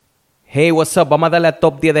Hey, what's up? Vamos a darle a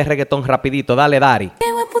top 10 de reggaetón rapidito. Dale, Dari. Qué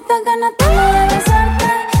puta gana tengo de besarte.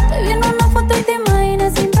 Te vi en una foto y te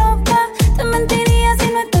imaginas sin ropa. Te mentiría si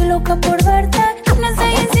no estoy loca por verte. Un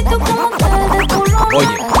ensayecito como que de tu ropa. Oye.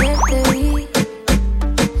 Ayer te vi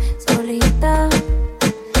solita,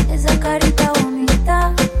 esa carita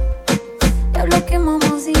bonita. Diablo que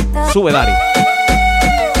mamacita. Sube, Dari.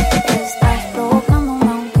 Estás provocándome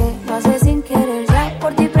aunque lo haces sin querer. Ya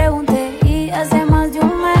por ti pregunté y hace más de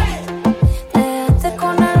un mes te dejaste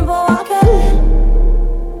con el bobo aquel.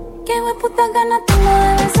 Qué hueputa gana tengo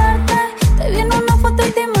de besarte. Te vi en una foto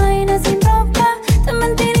y te imaginas sin ropa. Te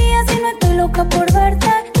mentiría si no estoy loca por verte.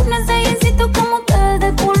 Un ensayecito como que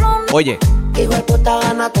de culón. Oye. Qué hueputa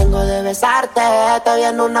gana tengo de besarte. Te vi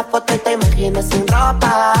en una foto y te imaginas sin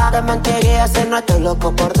ropa. Te mentiría si no estoy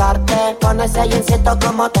loco por darte. Con ese jeansito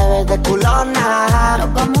como te ves de culona.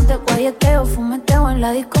 Nos vamos de guayeteo, fumeteo en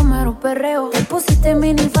la disco mero perreo. Te pusiste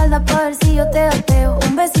minifalda pa' ver si yo te ateo.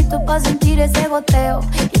 Un besito pa' sentir ese goteo.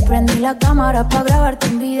 Y prendí la cámara pa' grabarte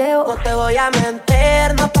un video. No te voy a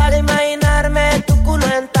mentir, no para imaginarme tu culo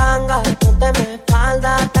en tanga. Ponte mi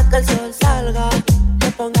espalda hasta que el sol salga.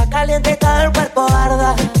 Me ponga caliente y todo el cuerpo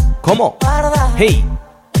arda. ¿Cómo? Arda. Hey.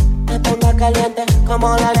 Me ponga caliente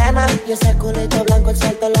como la arena. Y ese culito blanco el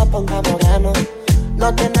sol te lo ponga moreno.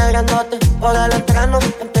 No tiene grandote por el entreno.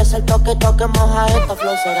 Empieza el toque, toque mojadito,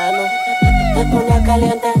 flow sereno. Me ponga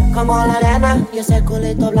caliente como la arena. Y ese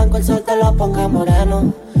culito blanco el sol te lo ponga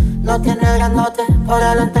moreno. No tiene grandote por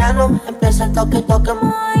el entreno. Empieza el toque, toque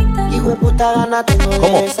mojadito. Hijo de puta gana tengo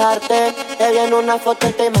de besarte. Te vi en una foto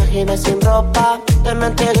y te imaginas sin ropa. Te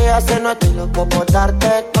mentiría si no estoy loco por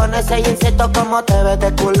darte. Con ese jeansito como te ves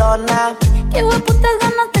de culona. Qué hueputas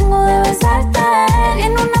ganas tengo de besarte. Te vi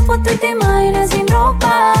en una foto y te imaginas sin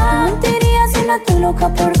ropa. Te mentiría si no estoy loca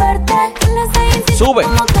por verte. Con ese jeansito Sube.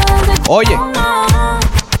 como te ves de Oye. culona.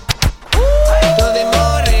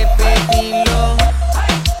 Podemos repetirlo.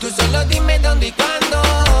 Tú solo dime dónde y cuándo.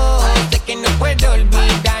 Sé que no puedo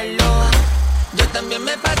olvidarlo. Yo también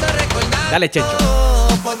me paso recordando. Dale, Checho.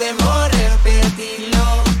 Podemos repetirlo.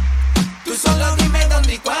 Tú solo dime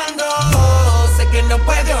dónde y cuándo. Sé que no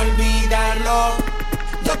puedo olvidarlo.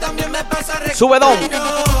 Yo también me paso recordando. Sube, Don.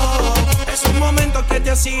 Es un momento que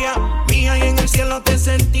te hacía mía y en el cielo te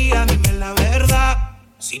sentía. Dime la verdad.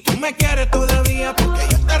 Si tú me quieres todavía, porque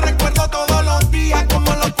yo te recuerdo todos los días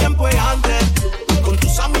como los tiempos de antes. Con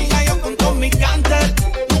tus amigas, yo con todos mis cantes.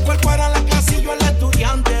 Tu cuerpo era la clase y yo el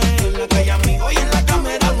estudiante. En la calle amigo y en la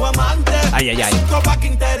cámara tu amante. Ay, ay, ay. Cinco pa' que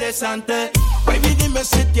interesante. Baby, dime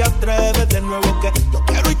si te atreves de nuevo que yo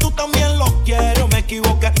quiero y tú también lo quieres. Me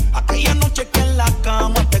equivoqué aquella noche que en la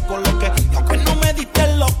cama te coloqué. Y aunque no me diste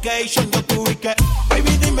el location, yo te ubiqué.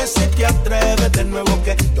 Baby, dime si te atreves de nuevo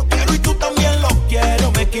que yo quiero y tú también lo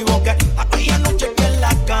quieres. Me equivoqué aquella noche que en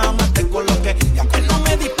la cama te coloqué. Y aunque no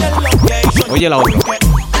me diste el location, Oye la otra.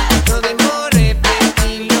 Podemos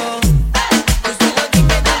repetirlo. Tú solo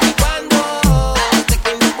dime dónde y cuándo. Sé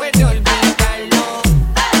que no puedo olvidarlo.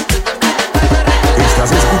 Yo también me paso recordando.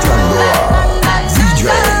 Estás escuchando a DJ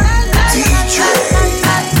Dari.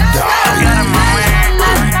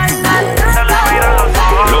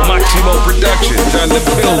 Lo Máximo Productions on the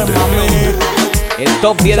building. El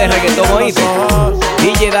top 10 de reggaetón, ¿oíste?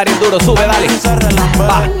 DJ Dari Duro, sube, dale.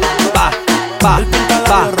 Pa, pa, pa,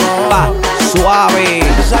 pa, pa. Suave.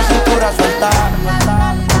 Esa cintura suelta.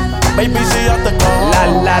 Baby, si yo te cojo. La,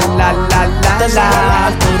 la, la, la, la, Te subo a la la.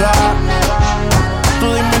 altura.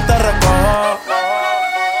 Tú dime y te recojo.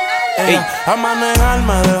 Ey. Ella a manejar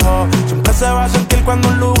me dejó. Siempre se va a sentir cuando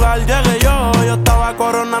un lugar llegue yo. Yo estaba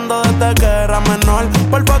coronando desde que era menor.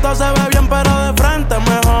 Por foto se ve bien, pero de frente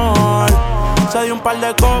mejor. Se dio un par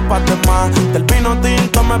de copas de más. Del vino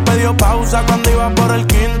tinto me pidió pausa cuando iba por el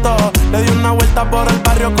quinto. Le di una vuelta por el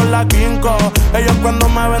barrio con la quinco. Ellos cuando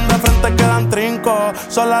me ven de frente quedan trinco.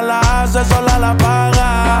 Sola la hace, sola la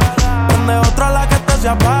paga. Donde otra la que te se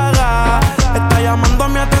apaga. Está llamando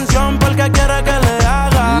mi atención porque quiere que le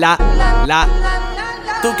haga. La.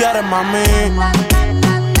 Tú quieres, mami.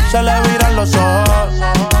 Se le viran los ojos.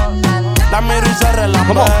 La miro y se relambe.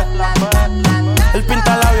 ¿Cómo? El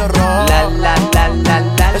pinta labios rojos. La.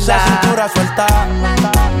 Esa cintura suelta.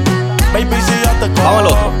 Baby, si yo te cojo, Vamos al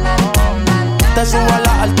otro. te subo a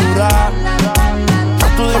la altura.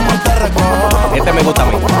 Tú dime y te recojo. Este me gusta a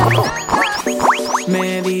mí.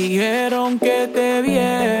 Me dijeron que te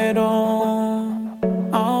vieron.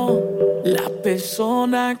 Oh, la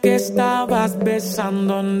persona que estabas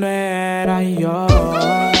besando no era yo.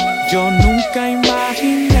 Yo nunca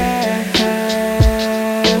imaginé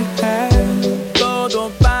todo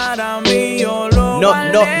para mí. Yo lo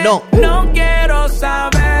No. No quiero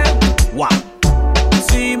saber Wow.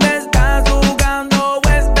 si me estás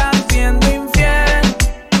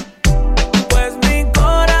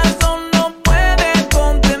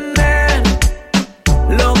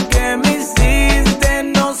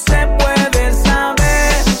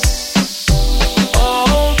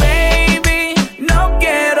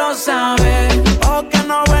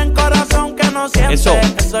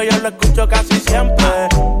yo lo escucho casi siempre.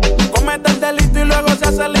 Comete el delito y luego se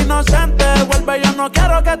hace el inocente. Vuelve, yo no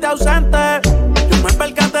quiero que te ausentes. Yo me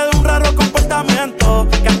percaté de un raro comportamiento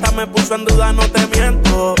que hasta me puso en duda, no te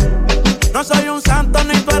miento. No soy un santo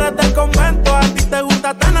ni tú eres del convento. A ti te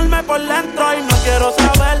gusta tenerme por dentro y no quiero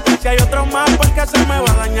saber si hay otro más porque se me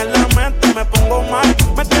va a dañar la mente. Me pongo mal,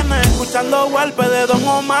 me tienes escuchando golpes de Don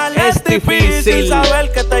Omar. Es difícil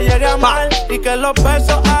saber que te llegue mal y que los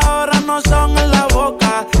besos ahora no son en la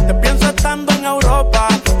boca. Te pienso estando en Europa,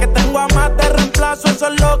 que tengo a más de reemplazo, eso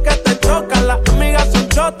es lo que te choca. Las amigas son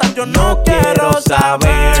chotas, yo no quiero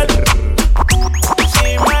saber si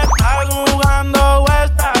me estás jugando o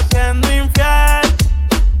estás siendo infiel.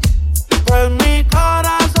 Pues mi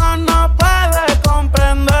corazón no puede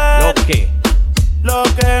comprender lo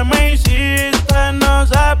que me hiciste, no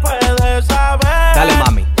se puede saber. Dale,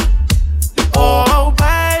 mami. Oh,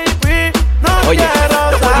 baby, no Oye,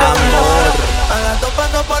 quiero saber. Amor, haga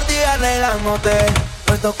topando por ti arreglándote.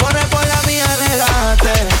 Puesto corre por la mía,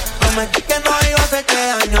 regate. Prometí que no iba a hacerte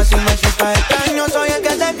daño. Si me choca este año, soy el que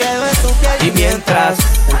se quedó en tu piel. Y mientras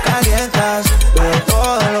tú calientas, veo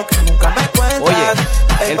todo lo que nunca me cuentas.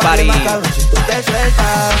 Oye, el party más cabrón si tú te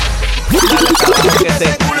sueltas.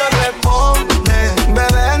 ese culo responde.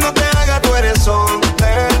 Bebé, no te hagas, tú eres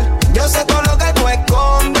hombre. Yo sé todo lo que tú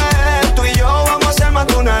escondes. Tú y yo vamos a ser más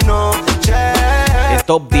de una noche. el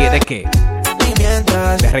top 10 de qué? Y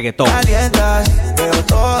mientras de reggaetón calientas, veo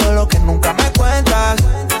todo lo que nunca me cuentas.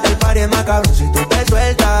 El party es más cabrón si tú te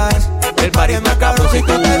sueltas. El party es más cabrón si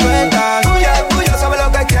tú te sueltas. Tuya, tuya, sabes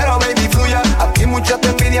lo que quiero, baby, fluya. Aquí muchos te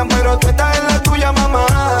envidian, pero tú estás en la tuya, mamá.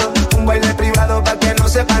 Un baile privado para que no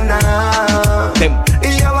sepan nada.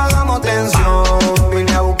 Y ya bajamos tensión.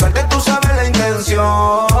 Vine a buscarte, tú sabes la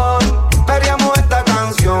intención. Veríamos esta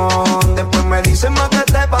canción. Después me dicen más que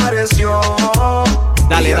te pareció.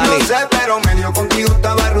 Dale, yo dale. No sé, pero medio contigo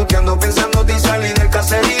estaba ruteando, pensando de salir del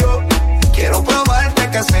caserío. Quiero probarte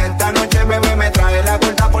que sea esta noche, bebé, me trae la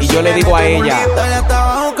corta por Y si yo le me digo a meto un ella. lío. Dale hasta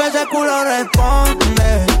abajo que ese culo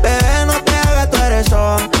responde. Bebé, no te hagas, tú eres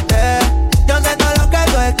hombre. Yo sé todo lo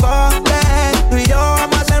que tú escondes. Tú y yo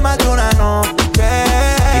vamos a hacer más de una noche.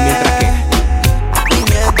 ¿Y mientras qué? Y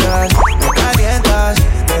mientras me calientas,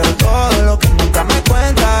 veo todo lo que nunca me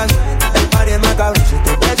cuentas. El party es más cabrón si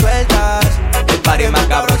tú te sueltas. El party es más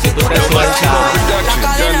cabrón si tú te sueltas. La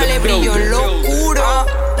cadena le brilló en lo oscuro.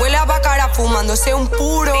 Huele a bacara fumándose un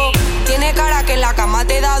puro. Tiene cara que en la cama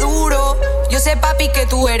te da duro. Yo sé, papi, que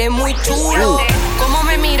tú eres muy chulo. Cómo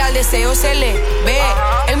me mira, el deseo se le ve.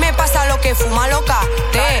 Él me pasa lo que fuma loca.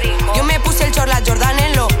 Yo me puse el la Jordan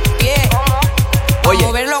en los pies. Oye. Vamos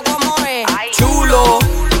a verlo como es. Chulo.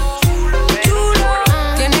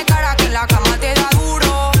 Tiene cara que en la cama te da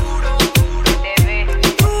duro.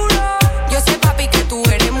 Yo sé, papi, que tú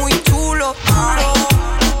eres muy chulo.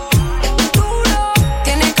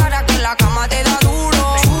 Tiene cara que en la cama te da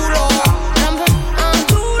duro.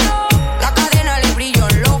 La cadena le brilló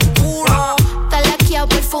en lo oscuro. Está laqueado,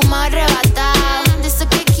 perfumado, arrebatado. Dice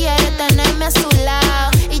que quiere tenerme a su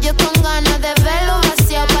lado. Y yo con ganas de verlo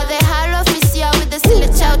vaciado, pa' dejarlo oficial y decirle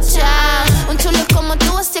chao, chao. Un chulo como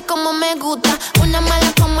tú, así es como me gusta. Una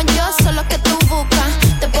mala como yo, solo que tú buscas.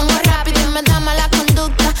 Te pongo rápido y me da mala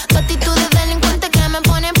conducta. Tu actitud de delincuente que me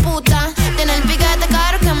pone puta. Tiene el piquete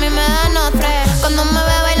caro que a mí me da nota. Cuando me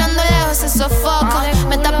ve bailando lejos se sofoca.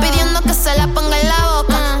 Me está pidiendo que se la ponga en la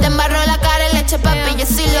boca. Te embarro la cara y leche, papi, yo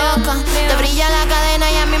soy loca. Te brilla la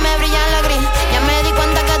cadena y a mí me brilla la gris. Ya me di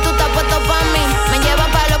cuenta que tú estás puesto pa' mí. Me lleva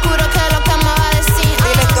pa' lo oscuro que lo que me va a decir.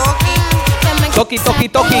 Dile toqui. Que me Toqui, toqui,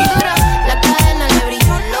 toqui. La cadena le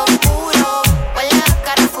brilló en lo oscuro. Huele a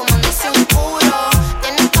cara fumándose un puro.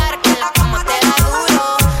 Tiene cara que la cama te da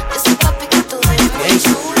duro. Yo soy papi que tú eres muy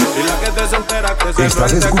chulo. Y la que te soltera que se Estás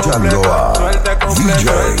suelte escuchando completa, a suelte completa,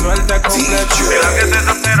 DJ suelte completa. Y la que te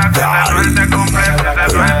soltera que se suelte completa,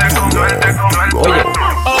 que suelte completa. Oye,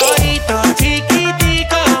 Ojito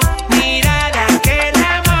chiquitico, mirada que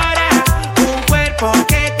enamora, un cuerpo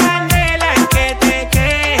que candela y que te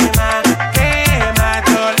quema, quema.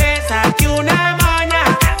 Yo le saqué una moña,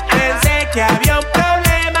 pensé que había un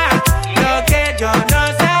problema. Lo que yo no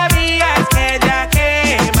sabía es que ella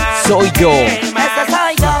quema. soy yo. Ese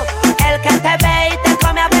soy yo, el que te ve y te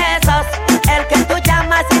come a besos, el que tú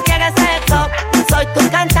llamas y quieres sexo. Soy tu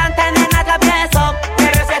cantante, nena, travieso,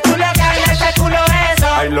 pero ese culo que ese culo eso.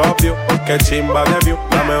 I love you, que chimba de view.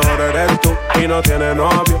 La mejor eres tú y no tiene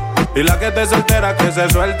novio. Y la que te soltera que se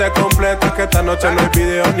suelte completa, que esta noche no hay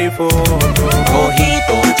video ni foto.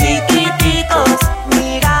 Ojitos chiquiticos,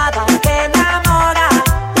 mirada que enamora,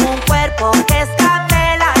 un cuerpo que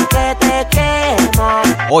escapela que te quema.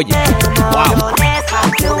 Oye, wow. Yo le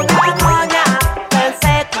saqué una moña,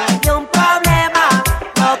 pensé que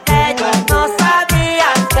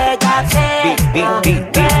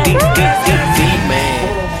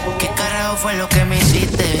fue lo que me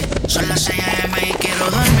hiciste? Son las 6 AM y quiero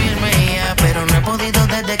dormirme ya, pero no he podido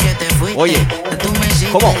desde que te fuiste. Oye, tú me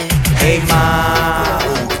hiciste. ¿cómo? Hey, ma,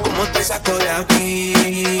 ¿cómo te saco de aquí?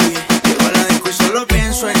 Llego a la disco y solo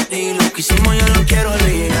pienso en ti. Lo que hicimos yo lo quiero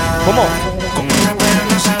olvidar. ¿Cómo? Como una pero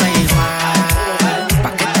no sabe igual.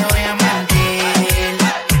 ¿Pa' qué te voy a mentir?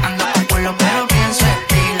 Ando con pueblo pero pienso en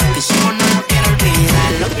ti. Lo que hicimos no lo quiero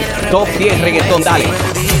olvidar. Lo quiero repetir. Top 10 reggaetón, dale.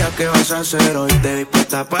 ¿Qué vas a hacer hoy? Te vi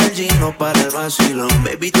puesta para el gino, para el vacilón.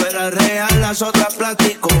 Baby, tú eras real, las otras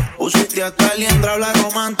platico. Usiste hasta liendra, habla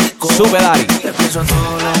romántico. Sube, Dari. Te pienso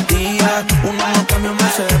todos los días. Uno no cambia un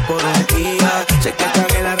Mercedes por un día. Sé que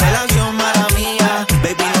cagué la relación, mala mía.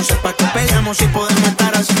 Baby, no sé pa' qué peleamos si podemos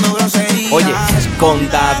estar haciendo groserías. Oye,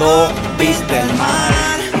 condado, viste el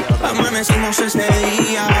mar. Amanecimos ese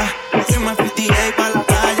día. Yo me fui pa' la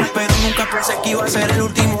playa, pero nunca pensé que iba a ser el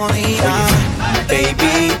último día.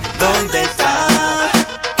 Baby, ¿dónde estás?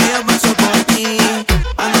 Que yo paso por ti.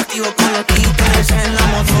 Ando activo con los títeres en la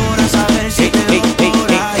motora. Saber si te veo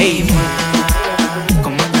por ahí.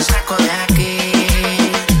 ¿Cómo te saco de aquí?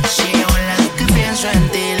 Si yo en la disco y pienso en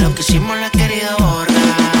ti. Lo que hicimos lo he querido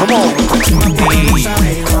borrar. ¿Cómo?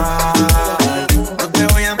 No te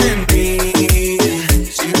voy a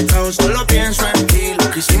mentir. Si me trago solo pienso en ti.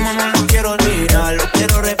 Lo que hicimos no lo quiero olvidar. Lo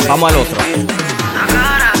quiero repetir. Vamos al otro.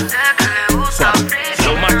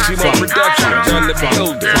 Lo máximo production done the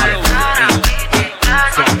building.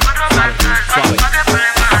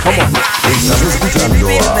 ¿Cómo? Estás escuchando a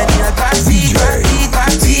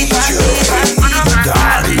DJ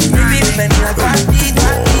Dari.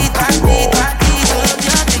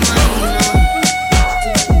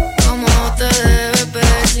 Cómo te debes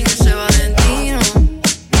ver sin ese Valentino,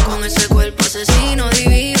 con ese cuerpo asesino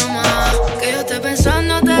divino, más que yo esté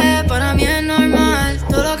pensándote, para mí es normal.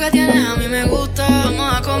 Todo lo que tienes a mí me gusta.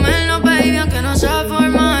 Vamos a comernos, baby, aunque no sea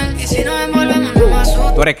formal. Y si nos envolvemos no me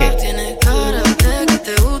asusta. ¿Tú eres qué? Tienes cara de que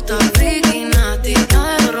te gusta, freaky, nasty,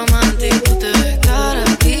 nada de lo romántico. Tú te ves cara,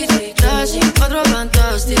 easy, classy, otro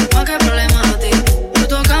fantástico, más que problemático. Tú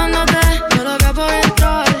tocándote, yo loca por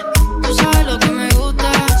entrar. Tú sabes lo que me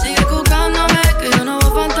gusta. Sigue buscándome, que yo no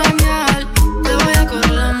voy a fantamear. Te voy a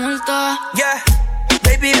correr la multa. Yeah,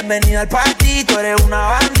 baby, bienvenida al party. Tú eres una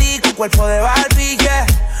bandí con cuerpo de Barbie, yeah.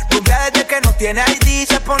 Rubia desde que no tiene ID.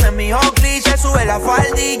 Se pone mi Oakley, se sube la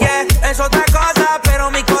faldilla. Es otra cosa,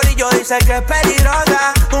 pero mi corillo dice que es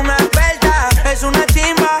peligrosa. Una experta, es una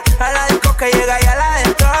chimba. A la disco que llega y a la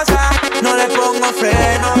destroza. No le pongo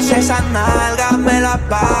frenos, esas nalgas me las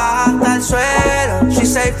baja hasta el suelo. She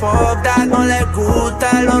say fuck that, no le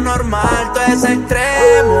gusta lo normal, todo es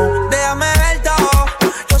extremo. Déjame ver todo,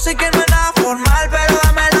 yo sé que no es nada formal, pero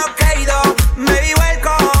dame lo que he ido. Baby,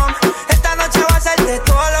 welcome, esta noche va a ser de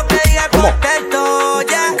todo lo que diga el cuarteto,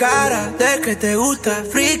 yeah. Cara de que te gusta,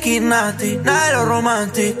 freaky, nasty, nada de lo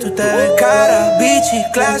romántico. Tú te ves cara, bitchy,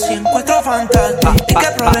 classy, encuentro fantástico. ¿Y qué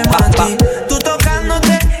problema a ti? Tú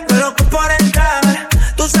tocándote, yo loco por entrar.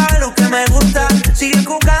 Tú sabes lo que me gusta, sigue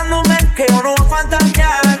buscándome, que yo no voy a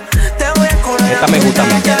fantasear. Te voy a correr. Esta me gusta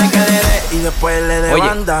mucho. Y después le de Oye,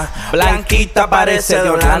 banda. Blanquita parece de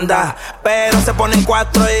Holanda. Pero se ponen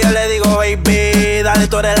 4 y yo le digo, baby, dale,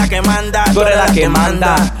 tú eres la que manda. Tú eres la que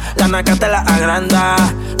manda. La naca te la agranda.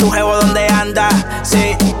 Tu jevo donde anda,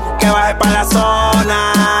 sí, que baje pa' la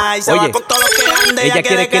zona. Y se Oye, va con todo lo que ande. ella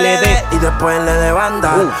quiere que le dé. Y después le de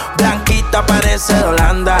banda. Blanquita parece de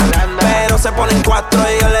Holanda. Pero se ponen 4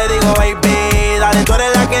 y yo le digo, baby, dale, tú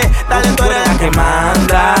eres la que, dale, tú eres la que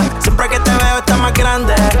manda. Siempre que te veo está más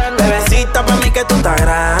grande. Bebecita, pa' mí que tú estás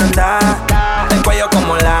grande. El cuello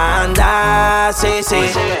como Holanda, sí,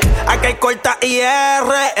 sí. Aquí hay corta y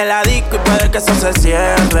R en la disco y puede que eso se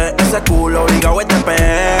cierre. Ese culo obligado es de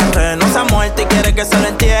PR. No se ha muerto y quiere que se lo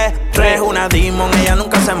entierre. Es una demon, ella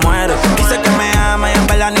nunca se muere. Dice que me ama y en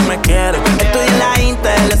verdad ni me quiere. Estoy en la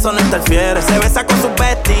Intel, eso no interfiere. Se besa con sus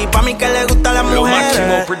besties, pa' mí que le gustan las Lo máximo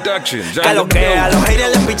mujeres. production Que done lo the que a los building.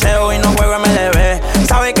 haters les picheo y no juego MLB.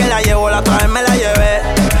 Sabe que la llevo, la otra vez me la llevé.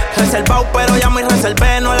 Reservado, pero ya muy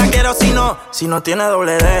reservé. No la quiero si no tiene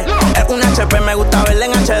doble D. Es un HP, me gusta verla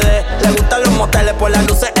en HD. Le gustan los moteles por las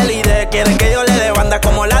luces LED. Quiere que yo le dé banda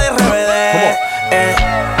como la de RBD.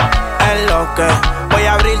 Es lo que voy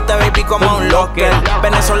a abrirte, baby, como un locker.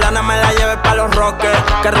 Venezolana me la lleve pa' los rockers.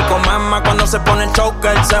 Qué rico mama cuando se pone el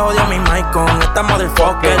choker. Se jodió mi mic con esta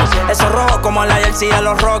motherfucker. Eso rojo como la jersey de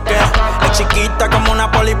los rockers. Es chiquita como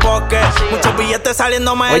una Polly Pocket. Muchos billetes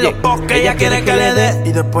saliendo más de los bosques. Ella quiere que le dé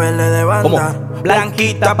y después le dé banda. ¿Cómo?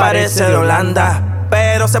 Blanquita parece de Holanda.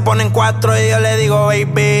 Pero se ponen 4 y yo le digo,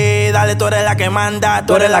 baby, dale, tú eres la que manda.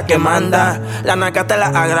 Tú eres la que manda. La naca te la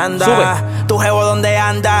agranda. Sube. Tu jevo donde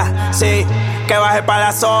anda, sí, que baje pa'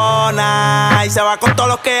 la zona y se va con todos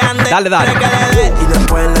los que anden. Dale. Y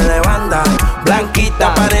después le de banda,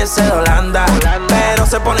 blanquita parece de Holanda, pero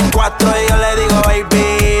se ponen 4 y yo le digo,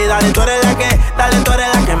 baby, dale, tú eres la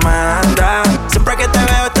que manda. Siempre que te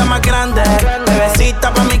veo está más grande,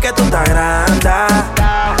 bebecita pa' mí que tú estás grande.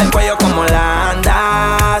 El cuello como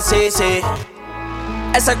Holanda, sí.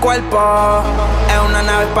 Ese cuerpo es una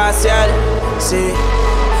nave espacial, sí.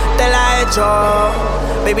 Te la he hecho,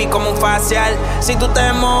 baby, como un facial. Si tú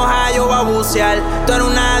te mojas, yo voy a bucear. Tú eres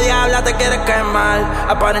una diabla, te quieres quemar.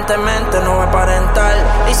 Aparentemente no va a aparentar.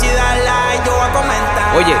 Y si das like, yo voy a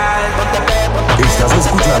comentar. Oye, estás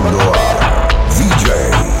escuchando a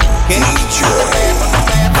DJ. ¿Qué? DJ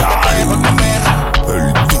Dari,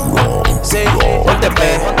 el duro. Sí,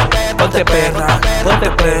 Ponte perra.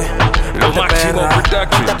 Lo máximo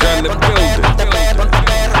production, ya en the building.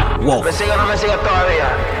 Wow. ¿Me sigue o no me sigue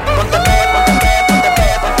todavía?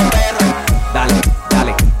 Dale.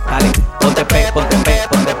 Ponte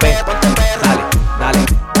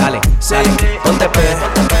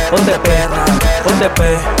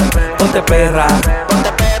perra.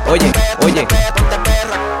 Oye.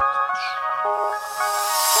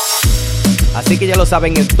 Así que ya lo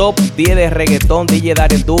saben, el top 10 de reggaetón, DJ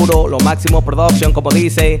Dari Duro, lo máximo production, como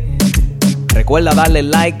dice. Recuerda darle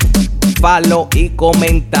like, follow y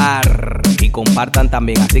comentar. Y compartan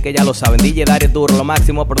también. Así que ya lo saben, DJ Dari Duro, lo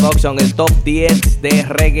máximo production, el top 10 de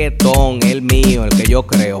reggaetón, el mío, el que yo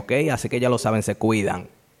creo, ¿ok? Así que ya lo saben, se cuidan.